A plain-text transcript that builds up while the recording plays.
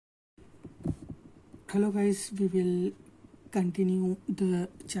Hello guys, we will continue the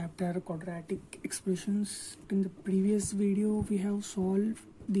chapter quadratic expressions. In the previous video we have solved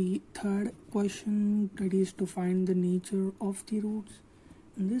the third question, that is to find the nature of the roots.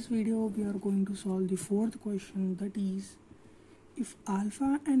 In this video we are going to solve the fourth question, that is if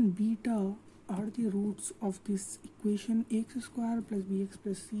alpha and beta are the roots of this equation ax2 plus bx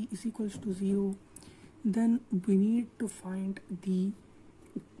plus c is equals to 0, then we need to find the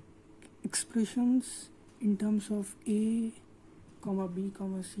expressions in terms of a comma b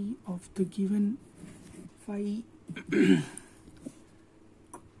comma c of the given phi.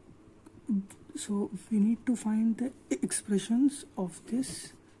 So we need to find the expressions of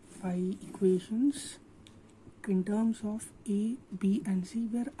this phi equations in terms of a, b and c,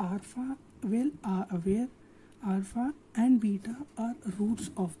 where alpha and beta are roots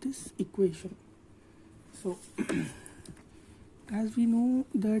of this equation. So as we know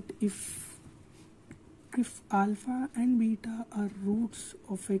that if alpha and beta are roots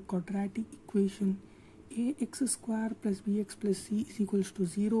of a quadratic equation ax2 plus bx plus c is equals to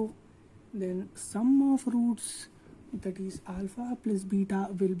 0, then sum of roots, that is alpha plus beta,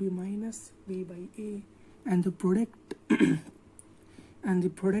 will be minus b by a, and the product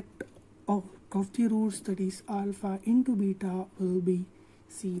of the roots, that is alpha into beta, will be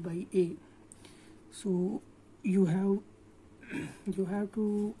c by a. So you have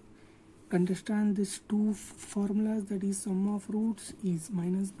to understand these two formulas, that is sum of roots is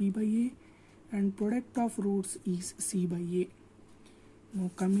minus b by a and product of roots is c by a. Now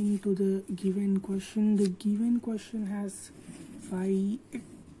coming to the given question, the given question has 5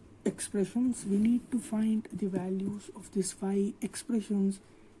 expressions. We need to find the values of these 5 expressions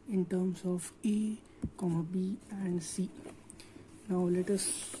in terms of a, comma b and c. Now let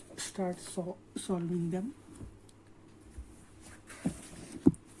us start solving them.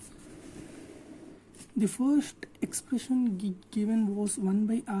 The first expression given was 1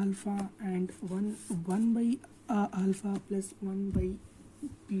 by alpha and 1 by alpha plus 1 by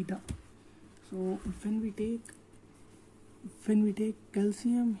beta. So when we take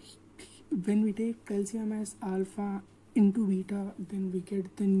calcium as alpha into beta, then we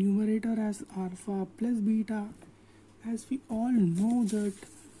get the numerator as alpha plus beta. As we all know that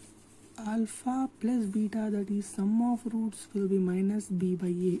alpha plus beta, that is sum of roots, will be minus b by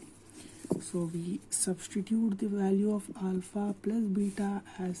a. So we substitute the value of alpha plus beta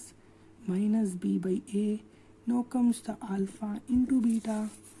as minus b by a. Now comes the alpha into beta,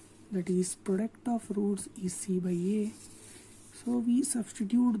 that is product of roots is c by a. So we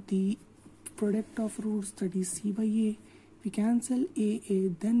substitute the product of roots, that is c by a. We cancel a,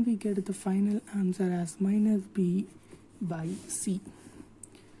 then we get the final answer as minus b by c.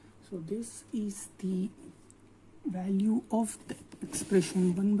 So this is the value of the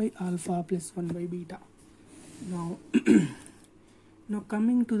expression 1 by alpha plus 1 by beta. Now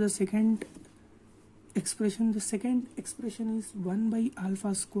coming to the second expression, the second expression is 1 by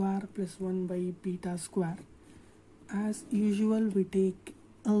alpha square plus 1 by beta square. As usual, we take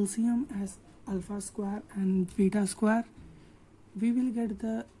LCM as alpha square and beta square. We will get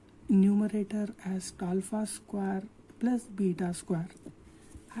the numerator as alpha square plus beta square.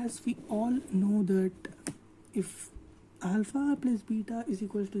 As we all know that if alpha plus beta is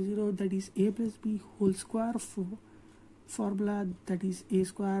equals to 0, that is a plus b whole square formula, that is a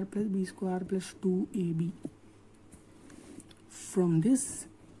square plus b square plus 2ab. From this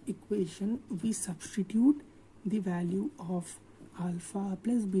equation we substitute the value of alpha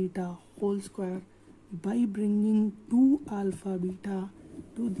plus beta whole square by bringing 2 alpha beta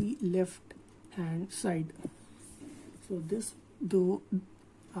to the left hand side. So this, though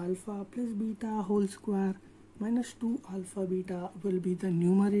alpha plus beta whole square minus 2 alpha beta will be the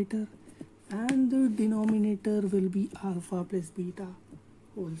numerator, and the denominator will be alpha plus beta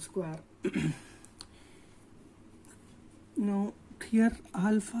whole square. Now here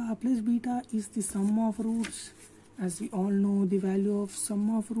alpha plus beta is the sum of roots. As we all know, the value of sum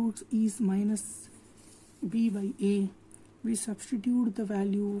of roots is minus b by a. We substitute the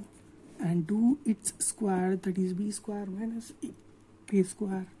value and do its square, that is b square minus a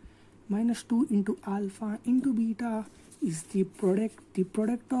square. Minus 2 into alpha into beta is the product. The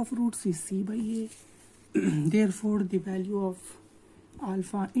product of roots is c by a. Therefore the value of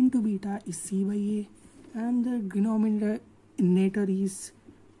alpha into beta is c by a, and the denominator is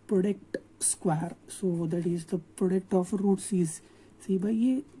product square. So that is the product of roots is c by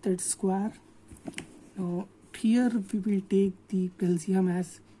a, that's square. Now here we will take the LCM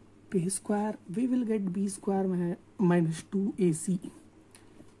as b square. We will get b square minus 2ac.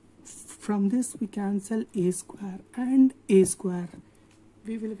 From this we cancel a square and a square.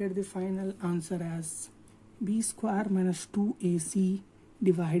 we will get the final answer as b square minus 2ac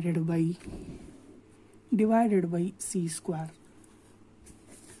divided by c square.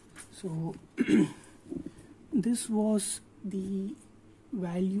 So this was the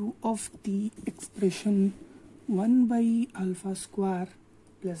value of the expression 1 by alpha square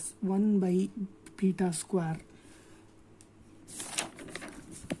plus 1 by beta square.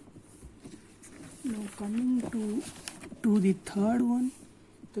 Now coming to the third one,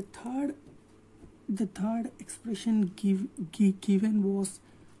 the third expression given was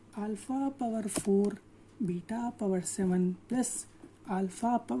alpha power 4 beta power 7 plus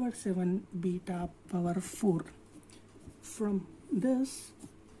alpha power 7 beta power 4. From this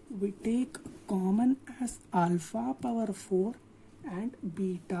we take common as alpha power 4 and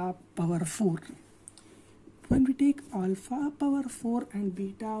beta power 4. When we take alpha power 4 and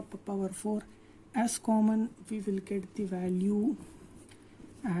beta power 4 as common, we will get the value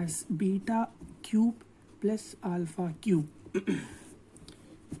as beta cube plus alpha cube.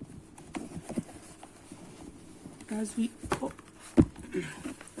 As we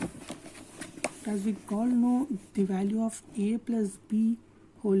all know, the value of a plus b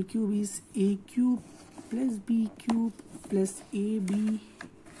whole cube is a cube plus b cube plus ab,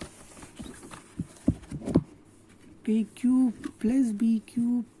 a cube plus b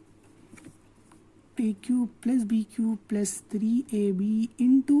cube, a cube plus b cube plus 3ab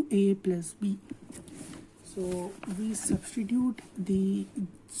into a plus b. So we substitute the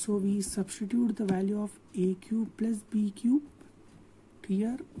value of a cube plus b cube.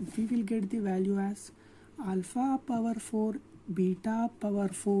 Here we will get the value as alpha power 4 beta power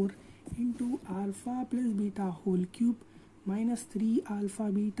 4 into alpha plus beta whole cube minus 3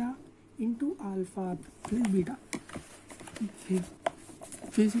 alpha beta into alpha plus beta.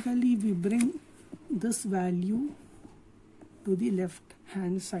 Basically we bring this value to the left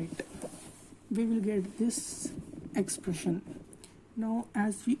hand side. We will get this expression. Now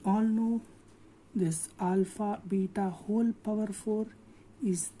as we all know, this alpha beta whole power 4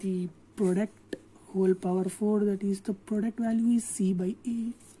 is the product whole power 4, that is the product value is c by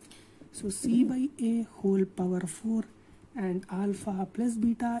a. So c by a whole power 4 and alpha plus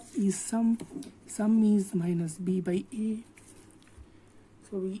beta is sum is minus b by a.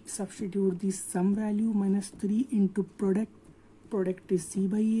 So we substitute the sum value minus 3 into product is c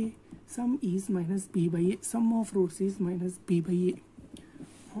by a, sum is minus b by a, sum of roots is minus b by a.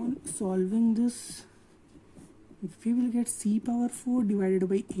 On solving this, we will get c power 4 divided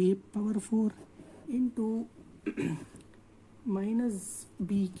by a power 4 into minus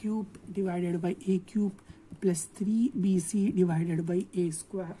b cube divided by a cube plus 3bc divided by a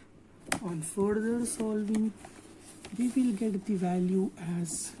square. On further solving, we will get the value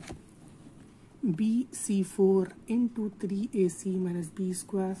as bc4 into 3ac minus b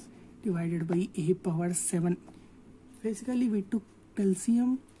square divided by a power 7. Basically we took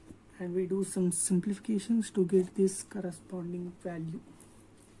LCM and we do some simplifications to get this corresponding value.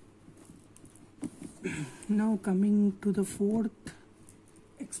 Now coming to the fourth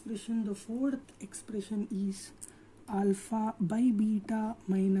expression. The fourth expression is alpha by beta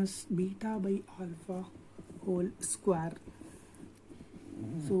minus beta by alpha whole square.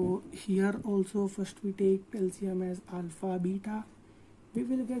 So here also first we take LCM as alpha beta. We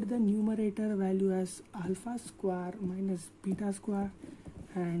will get the numerator value as alpha square minus beta square,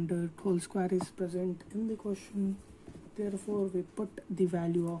 and whole square is present in the question, therefore we put the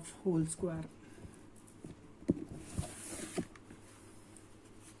value of whole square.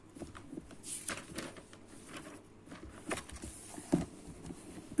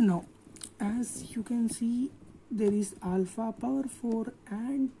 Now as you can see, there is alpha power 4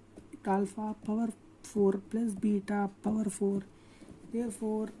 and alpha power 4 plus beta power 4.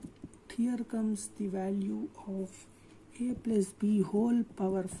 Therefore here comes the value of a plus b whole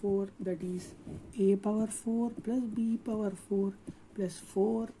power 4, that is a power 4 plus b power 4 plus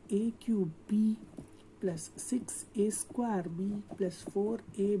 4a cube b plus 6a square b plus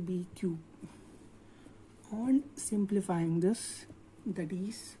 4ab cube. On simplifying this, that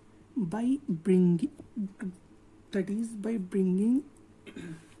is by bringing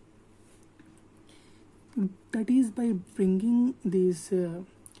this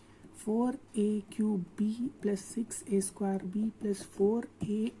 4a cube b plus 6a square b plus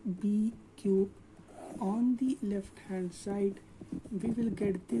 4ab cube on the left hand side, we will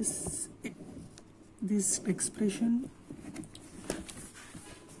get this expression.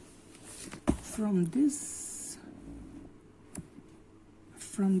 From this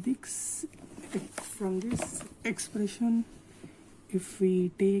expression, if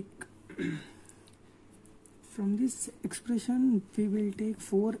we take From this expression, we will take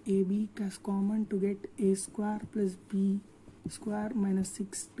 4ab as common to get a square plus b square minus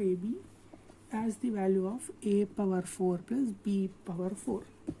 6ab as the value of a power 4 plus b power 4.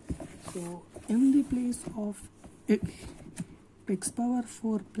 So in the place of x power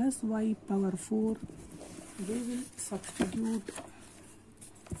 4 plus y power 4, we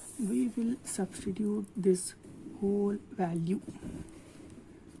will substitute this whole value.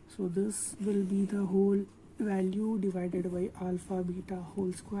 So this will be the whole value divided by alpha beta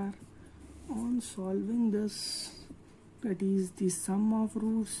whole square. On solving this, that is the sum of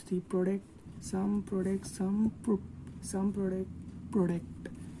roots, the product, sum product, sum product.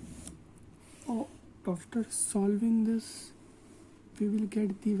 After solving this, we will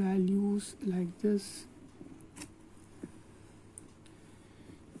get the values like this.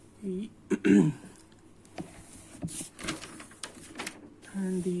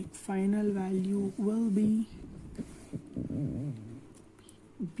 And the final value will be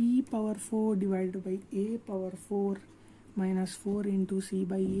b power 4 divided by a power 4 minus 4 into c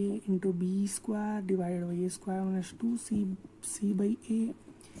by a into b square divided by a square minus 2c by a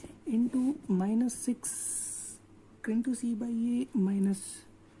into minus 6 into c by a minus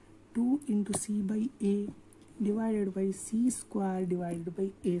 2 into c by a divided by c square divided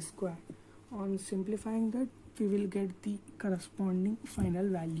by a square. On simplifying that, we will get the corresponding final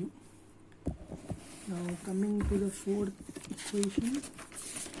value. Now coming to the fourth expression.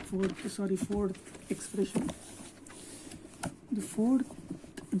 The fourth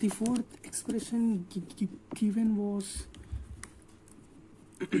expression given was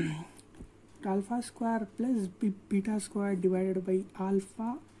alpha square plus beta square divided by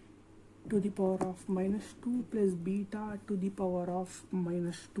alpha to the power of minus 2 plus beta to the power of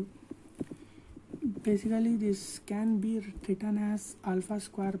minus 2. Basically, this can be written as alpha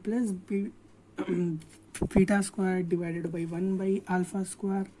square plus beta square divided by 1 by alpha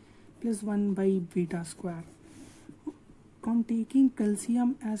square plus 1 by beta square. On taking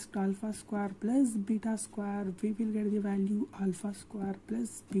LCM as alpha square plus beta square, we will get the value alpha square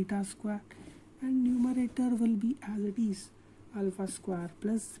plus beta square, and numerator will be as it is, alpha square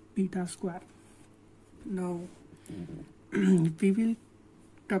plus beta square. Now we will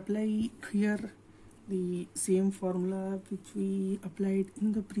apply here the same formula which we applied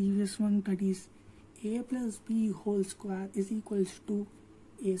in the previous one, that is a plus b whole square is equals to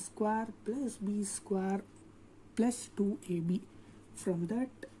a square plus b square plus 2ab. From that,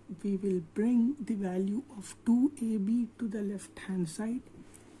 we will bring the value of 2ab to the left hand side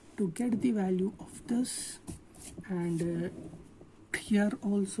to get the value of this, and here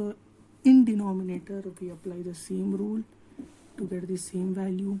also in denominator we apply the same rule to get the same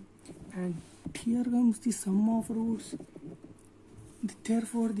value, and here comes the sum of roots.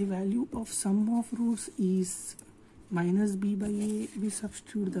 Therefore, the value of sum of roots is minus b by a. We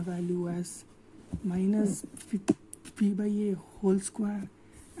substitute the value as minus b by a whole square,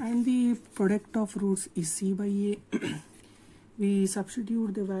 and the product of roots is c by a. We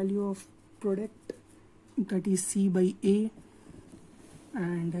substitute the value of product, that is c by a,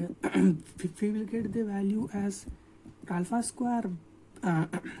 and we will get the value as alpha square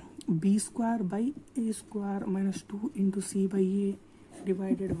b square by a square minus 2 into c by a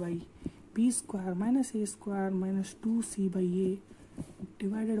divided by b square minus a square minus 2c by a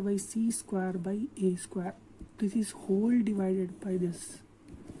divided by c square by a square. This is whole divided by this.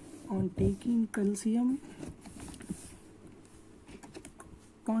 On taking calcium,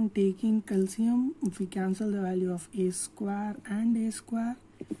 we cancel the value of a square and a square,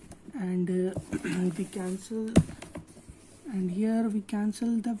 and we cancel, and here we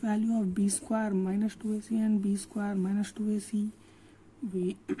cancel the value of b square minus 2ac and b square minus 2ac.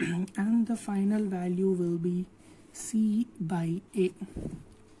 And the final value will be c by a.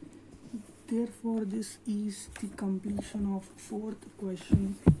 Therefore, this is the completion of fourth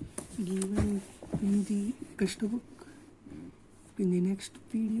question given in the textbook. In the next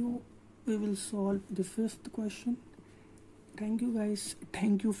video, we will solve the fifth question. Thank you guys.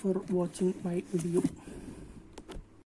 Thank you for watching my video.